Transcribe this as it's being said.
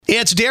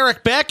It's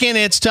Derek Beck, and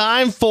it's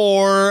time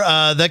for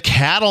the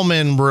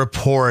Cattlemen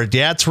Report.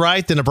 That's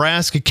right, the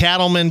Nebraska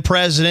Cattlemen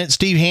president,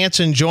 Steve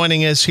Hansen,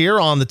 joining us here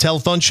on the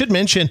telephone. Should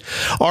mention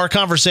our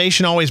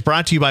conversation always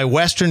brought to you by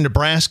Western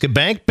Nebraska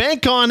Bank.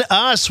 Bank on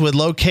us with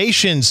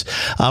locations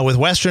with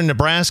Western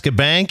Nebraska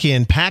Bank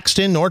in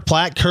Paxton, North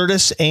Platte,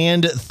 Curtis,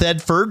 and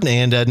Thedford.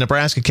 And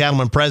Nebraska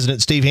Cattlemen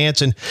president Steve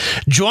Hansen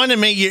joining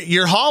me.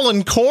 You're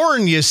hauling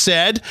corn, you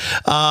said,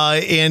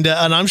 and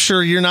I'm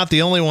sure you're not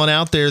the only one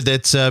out there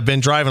that's been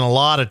driving a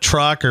lot of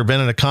truck or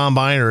been in a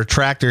combine or a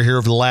tractor here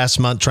over the last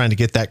month trying to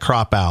get that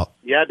crop out.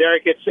 Yeah,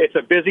 Derek, it's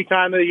a busy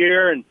time of the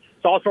year, and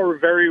it's also a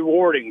very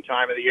rewarding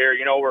time of the year.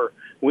 You know, we're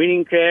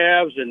weaning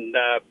calves and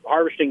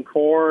harvesting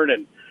corn,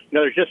 and you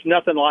know, there's just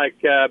nothing like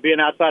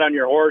being outside on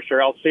your horse or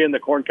else seeing the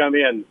corn come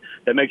in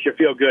that makes you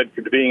feel good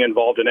for being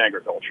involved in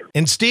agriculture.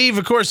 And Steve,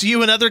 of course,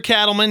 you and other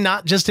cattlemen,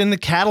 not just in the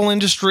cattle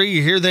industry,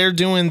 you're here, there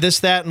doing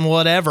this, that, and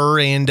whatever.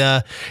 And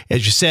as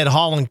you said,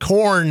 hauling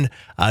corn,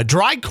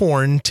 dry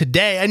corn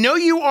today. I know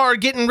you are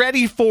getting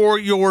ready for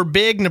your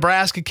big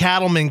Nebraska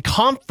Cattlemen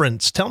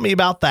Conference. Tell me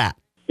about that.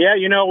 Yeah,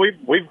 you know,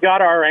 we've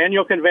got our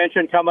annual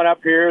convention coming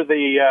up here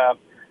the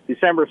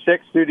December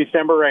 6th through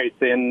December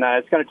 8th, and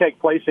it's going to take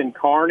place in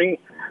Kearney.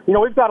 You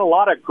know, we've got a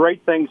lot of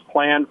great things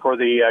planned for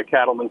the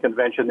Cattlemen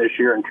Convention this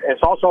year, and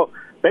it's also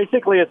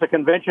basically it's a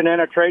convention and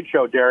a trade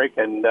show, Derek,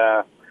 and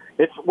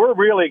we're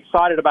really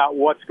excited about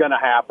what's going to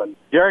happen.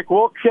 Derek,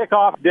 we'll kick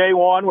off day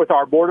one with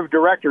our board of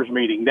directors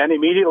meeting. Then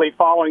immediately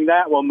following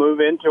that, we'll move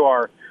into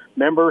our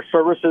member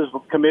services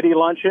committee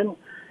luncheon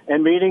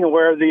and meeting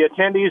where the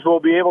attendees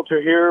will be able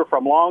to hear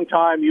from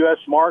longtime U.S.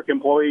 Mark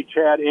employee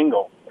Chad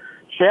Engel.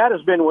 Chad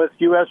has been with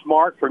U.S.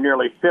 Mark for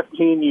nearly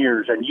 15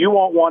 years, and you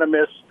won't want to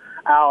miss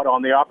out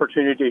on the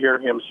opportunity to hear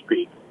him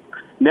speak.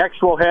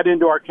 Next, we'll head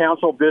into our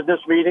council business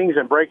meetings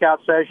and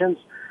breakout sessions,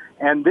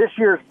 and this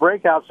year's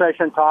breakout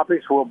session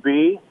topics will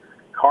be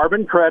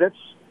carbon credits,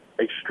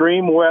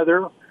 extreme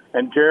weather,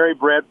 and dairy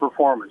bread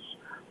performance.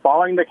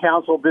 Following the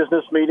council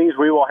business meetings,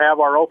 we will have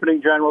our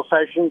opening general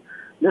session.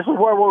 This is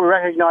where we'll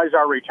recognize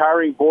our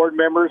retiring board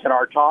members and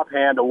our top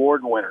hand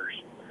award winners.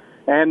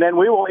 And then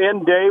we will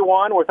end day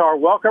one with our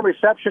welcome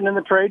reception in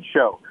the trade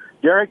show.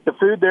 Derek, the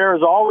food there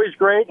is always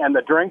great, and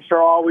the drinks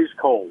are always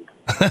cold.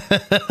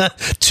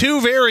 Two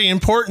very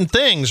important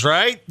things,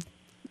 right?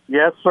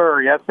 Yes,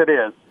 sir. Yes, it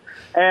is.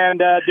 And,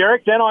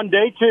 Derek, then on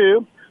day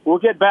two, we'll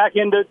get back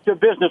into the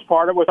business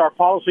part of it with our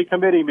policy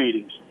committee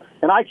meetings.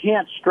 And I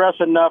can't stress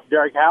enough,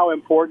 Derek, how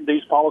important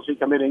these policy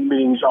committee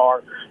meetings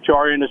are to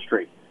our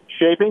industry.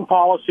 Shaping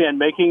policy and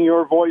making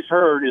your voice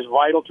heard is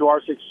vital to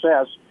our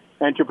success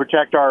and to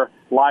protect our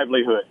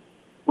livelihood.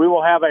 We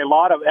will have a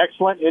lot of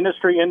excellent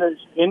industry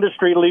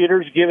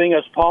leaders giving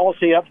us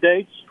policy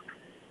updates.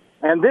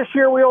 And this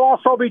year we will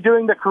also be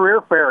doing the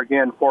career fair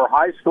again for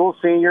high school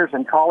seniors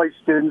and college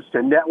students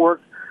to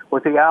network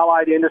with the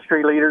allied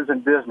industry leaders in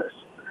business.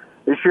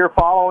 This year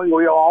following,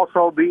 we will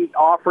also be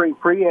offering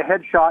free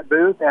headshot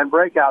booth and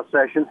breakout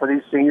session for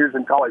these seniors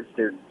and college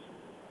students.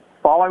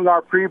 Following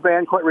our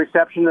pre-banquet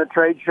reception at the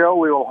trade show,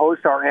 we will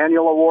host our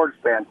annual awards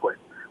banquet,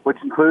 which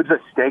includes a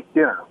steak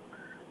dinner.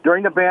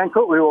 During the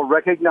banquet, we will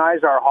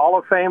recognize our Hall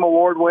of Fame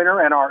award winner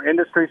and our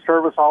Industry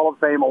Service Hall of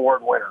Fame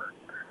award winner.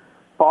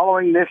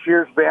 Following this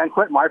year's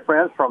banquet, my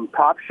friends from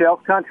Top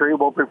Shelf Country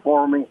will be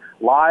performing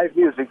live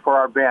music for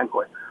our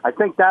banquet. I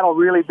think that'll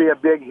really be a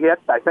big hit.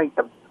 I think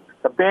the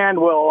band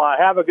will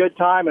have a good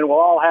time, and we'll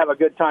all have a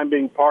good time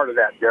being part of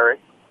that, Derek.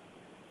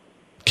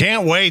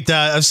 Can't wait.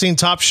 I've seen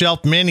Top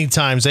Shelf many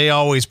times. They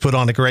always put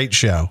on a great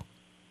show.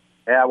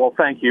 Yeah, well,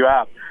 thank you.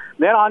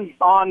 Then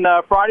on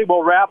Friday,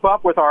 we'll wrap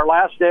up with our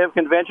last day of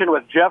convention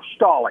with Jeff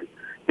Stolley,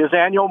 his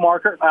annual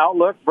Market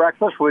Outlook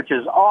breakfast, which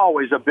is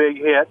always a big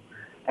hit.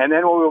 And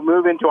then we will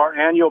move into our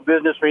annual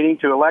business meeting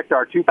to elect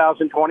our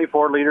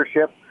 2024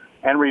 leadership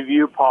and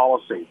review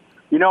policy.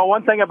 You know,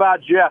 one thing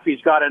about Jeff,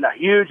 he's got a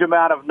huge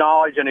amount of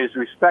knowledge and is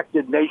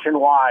respected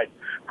nationwide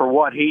for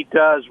what he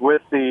does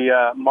with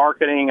the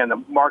marketing and the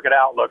market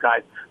outlook.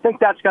 I think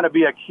that's going to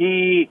be a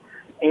key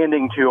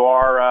ending to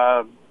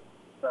our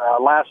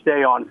last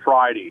day on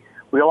Friday.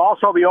 We'll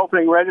also be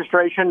opening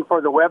registration for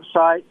the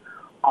website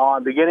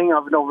on beginning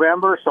of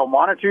November, so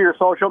monitor your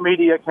social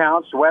media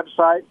accounts,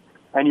 website,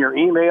 and your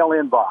email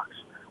inbox.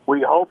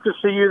 We hope to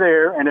see you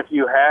there, and if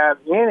you have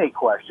any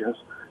questions,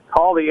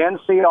 call the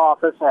NC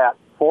office at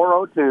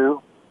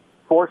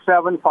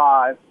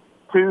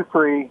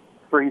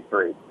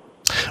 402-475-2333.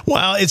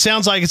 Well, it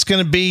sounds like it's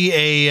going to be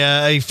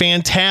a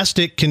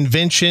fantastic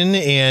convention,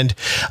 and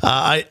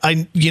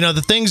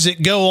the things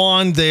that go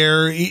on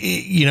there,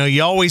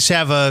 you always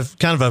have a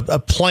kind of a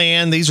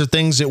plan. These are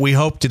things that we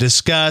hope to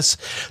discuss.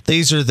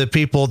 These are the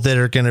people that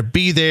are going to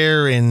be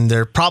there, and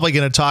they're probably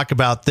going to talk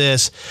about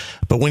this.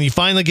 But when you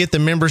finally get the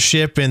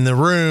membership in the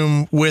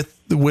room with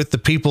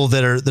the people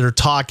that are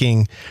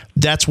talking,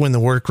 that's when the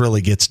work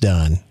really gets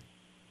done.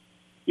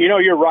 You know,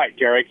 you're right,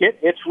 Derek.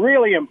 It's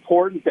really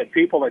important that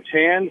people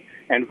attend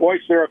and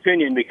voice their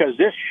opinion, because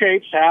this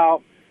shapes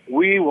how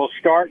we will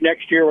start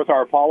next year with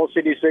our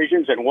policy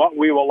decisions and what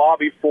we will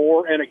lobby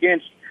for and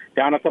against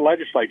down at the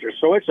legislature.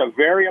 So it's a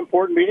very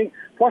important meeting.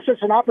 Plus,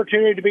 it's an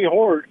opportunity to be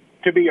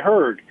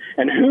heard.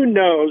 And who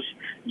knows,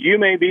 you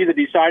may be the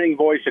deciding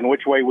voice in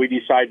which way we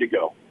decide to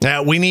go.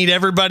 We need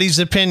everybody's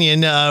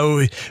opinion.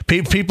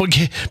 People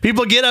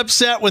get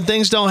upset when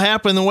things don't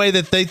happen the way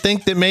that they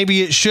think that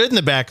maybe it should in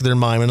the back of their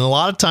mind. And a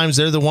lot of times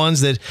they're the ones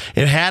that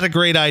have had a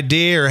great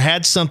idea or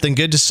had something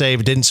good to say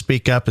but didn't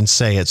speak up and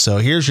say it. So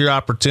here's your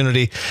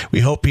opportunity. We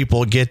hope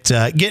people get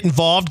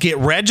involved, get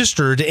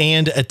registered,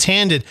 and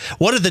attended.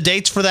 What are the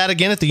dates for that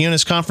again at the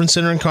Eunice Conference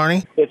Center in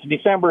Kearney? It's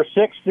December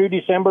 6th through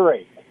December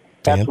 8th.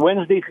 That's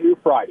Wednesday through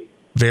Friday.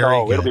 Very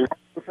good. It'll be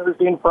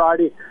Thursday and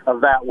Friday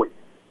of that week.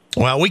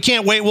 Well, we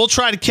can't wait. We'll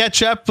try to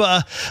catch up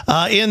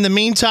in the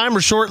meantime or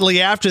shortly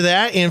after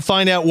that and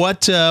find out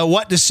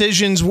what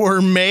decisions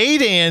were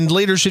made and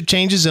leadership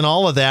changes and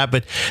all of that.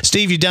 But,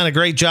 Steve, you've done a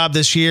great job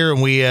this year,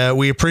 and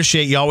we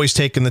appreciate you always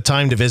taking the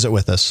time to visit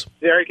with us.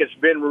 Eric, it's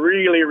been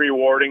really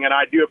rewarding, and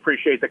I do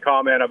appreciate the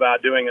comment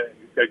about doing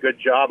a good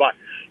job.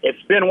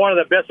 It's been one of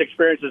the best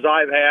experiences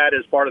I've had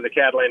as part of the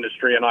cattle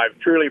industry, and I've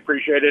truly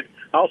appreciated it.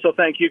 I also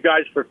thank you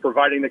guys for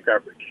providing the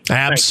coverage.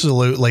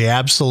 Absolutely,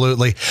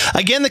 absolutely.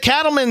 Again, the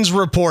Cattlemen's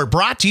Report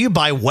brought to you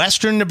by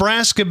Western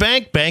Nebraska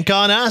Bank. Bank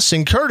on us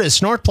in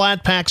Curtis, North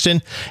Platte,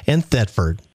 Paxton, and Thetford.